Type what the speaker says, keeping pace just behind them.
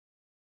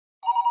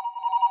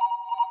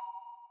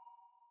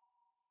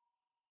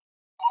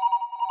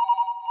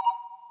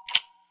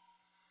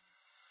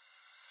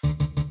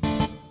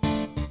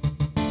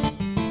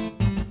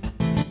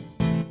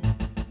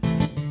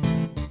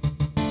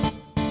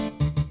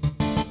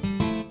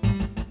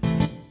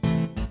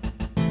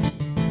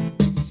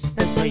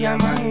estoy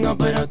llamando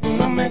pero tú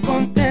no me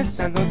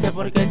contestas. No sé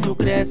por qué tú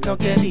crees lo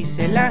que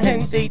dice la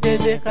gente y te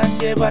dejas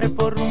llevar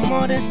por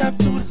rumores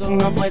absurdos.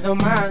 No puedo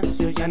más,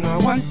 yo ya no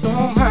aguanto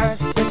más.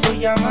 Te estoy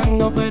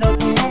llamando pero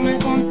tú no me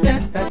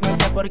contestas. No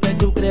sé por qué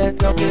tú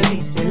crees lo que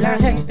dice la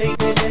gente y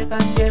te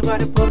dejas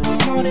llevar por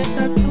rumores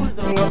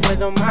absurdos. No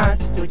puedo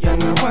más, yo ya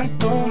no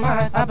aguanto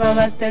más.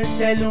 Apagaste el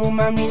celu,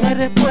 mami, no hay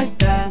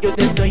respuesta. Yo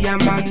te estoy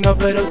llamando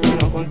pero tú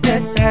no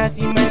contestas.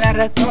 Dime la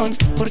razón,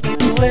 porque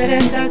tú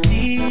eres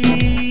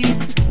así.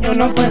 Yo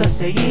no puedo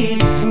seguir.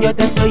 Yo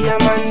te estoy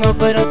llamando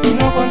pero tú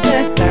no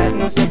contestas.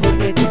 No sé por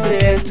qué tú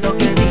crees lo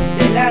que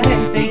dice la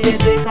gente y te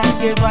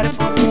dejas llevar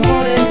por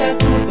rumores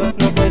absurdos.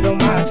 No puedo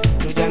más,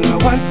 yo ya no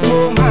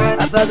aguanto más.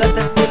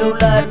 Apagaste el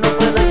celular, no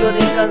puedo yo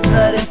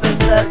descansar.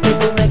 Pensar que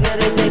tú me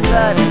quieres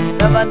dejar,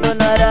 me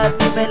abandonarás,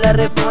 dime la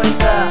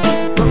respuesta.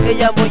 Porque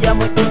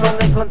llamo y tú no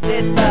me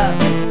contestas.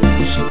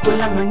 5 de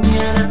la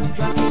mañana,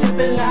 yo aquí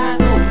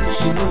desvelado.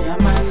 Sigo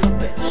llamando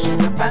pero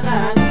sigue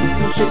apagado.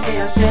 No sé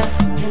qué hacer,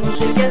 yo no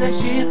sé qué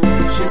decir.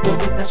 Siento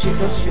que esta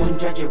situación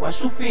ya llegó a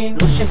su fin.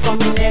 Lo siento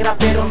mi negra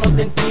pero no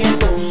te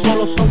entiendo.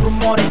 Solo son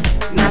rumores,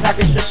 nada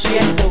de eso es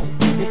cierto.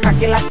 Deja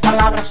que las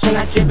palabras se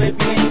las lleve el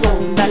viento.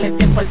 Dale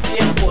tiempo al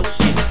tiempo,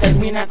 si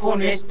termina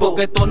con esto.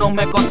 Porque tú no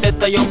me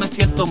contestas yo me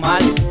siento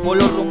mal por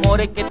los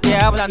rumores que te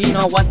hablan y no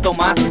aguanto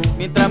más.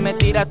 Mientras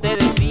mentiras te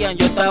decían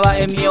yo estaba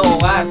en mi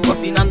hogar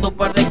cocinando un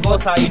par de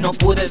cosas y no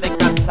pude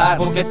descansar.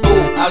 Porque tú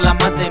hablas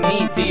más de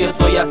mí si yo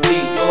soy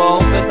así. Yo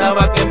aún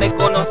pensaba que me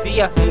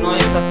conocías y no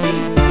es así.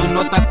 Tú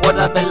no te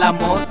acuerdas del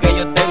amor que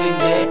yo te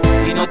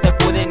brindé y no te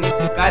pude ni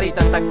explicar y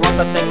tantas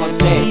cosas te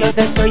conté. Y yo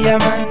te estoy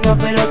llamando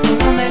pero tú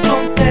no me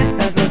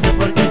contestas. No sé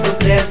por qué tú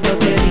crees lo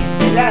que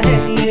dice la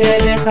gente y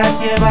te dejas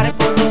llevar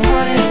por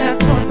rumores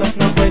absurdos.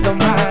 No puedo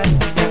más,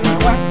 yo ya no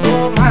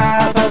aguanto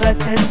más.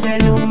 Apagaste el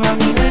celu,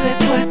 mami, no hay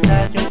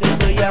respuestas. Yo te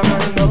estoy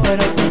llamando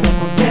pero tú no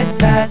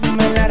contestas.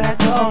 Dime la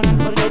razón,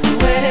 porque tú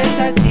eres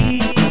así.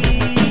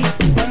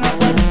 Yo no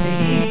puedo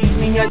seguir.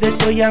 Niña, te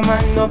estoy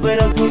llamando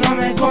pero tú no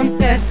me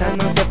contestas.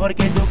 No sé por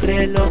qué tú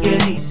crees lo que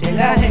dice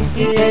la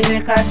gente y te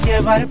dejas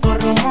llevar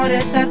por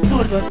rumores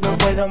absurdos. No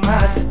puedo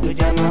más, yo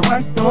ya no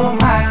aguanto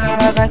más.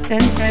 Apagaste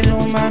el celu,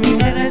 mami,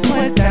 no hay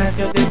respuestas.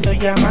 Yo te estoy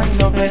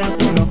llamando pero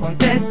tú no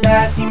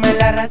contestas. Dime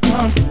la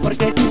razón,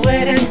 porque tú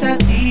eres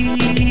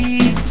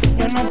así.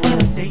 Yo no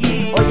puedo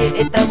seguir. Oye,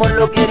 este amor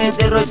lo quieres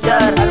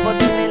derrochar. Al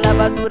bote de la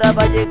basura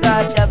va a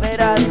llegar, ya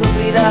verás,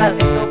 sufrirás.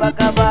 Esto va a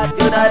acabar,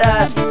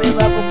 llorarás. Si me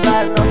va a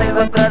buscar, no me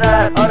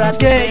encontrarás. Ahora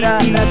tú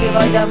serás la que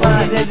va a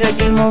llamar. Oye, desde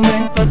aquel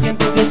momento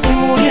siento que estoy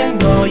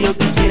muriendo. Yo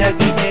quisiera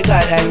que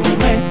llegara el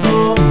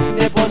momento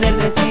de poder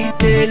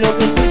decirte lo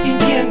que estoy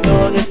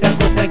sintiendo. De esa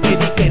cosa que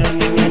dijeron,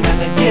 niña,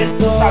 nada es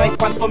cierto. ¿Sabes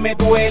cuánto me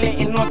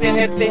duele el no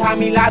tenerte a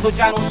mi lado?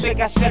 Ya no sé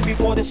qué hacer,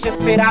 vivo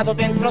desesperado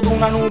dentro de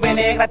una nube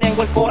negra.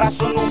 Tengo el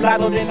corazón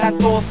nublado de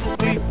tanto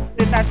sufrir,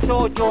 de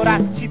tanto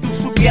llorar. Si tú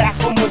supieras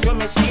cómo yo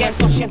me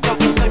siento, siento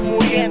que estoy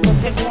muriendo.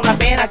 Tengo una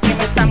pena que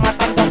me está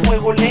matando a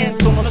fuego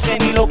lento. No sé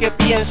ni lo que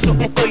pienso,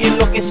 estoy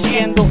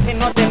enloqueciendo en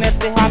no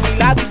tenerte a mi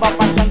lado y va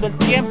pasando el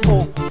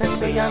tiempo. Te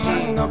estoy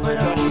llamando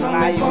pero tú no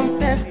me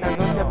contestas.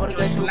 No sé por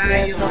qué tú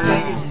crees lo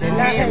que dice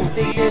la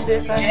gente y te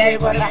dejas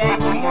llevar por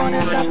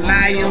rumores absurdos.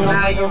 No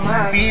puedo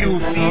más,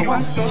 Viruz, no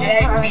aguanto más.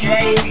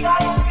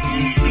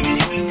 Jeipiel.